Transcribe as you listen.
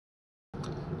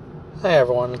Hi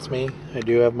everyone, it's me. I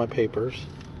do have my papers.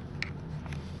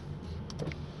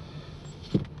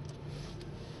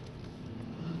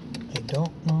 I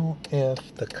don't know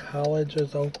if the college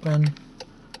is open.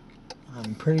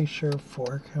 I'm pretty sure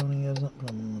 4 County isn't,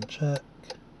 but I'm going to check.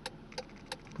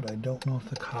 But I don't know if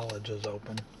the college is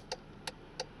open.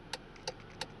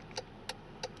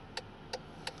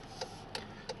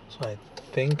 So I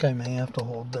think I may have to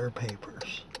hold their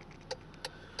papers.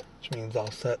 Which means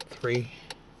I'll set 3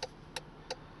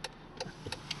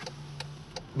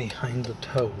 behind the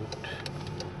toad.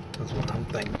 That's what I'm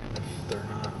thinking if they're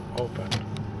not open.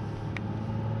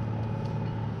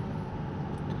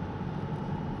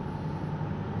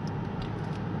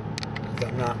 Because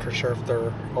I'm not for sure if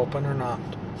they're open or not.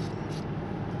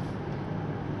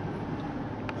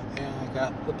 Yeah, I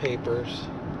got the papers.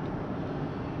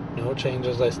 No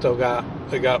changes. I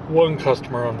got one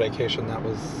customer on vacation. That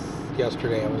was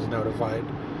yesterday. I was notified.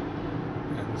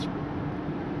 And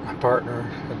my partner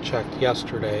had checked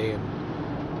yesterday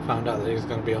and found out that he's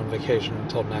going to be on vacation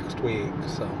until next week.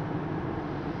 So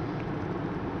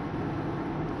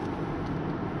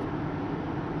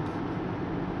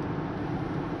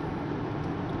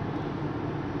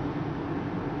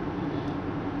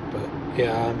but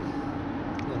yeah,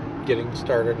 I'm getting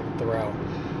started with the route.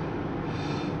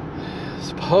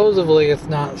 Supposedly it's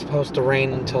not supposed to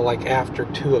rain until like after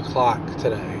 2 o'clock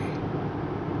today,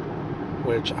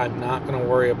 which I'm not going to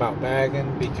worry about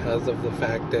bagging because of the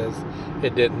fact is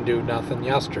it didn't do nothing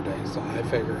yesterday. So I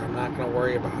figure I'm not going to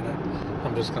worry about it.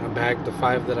 I'm just going to bag the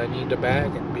 5 that I need to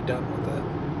bag and be done with it.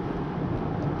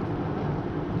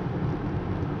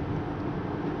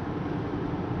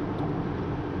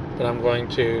 But I'm going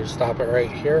to stop it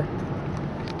right here.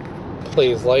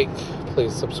 Please like,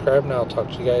 please subscribe, and I'll talk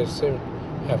to you guys soon.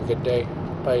 Have a good day.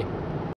 Bye.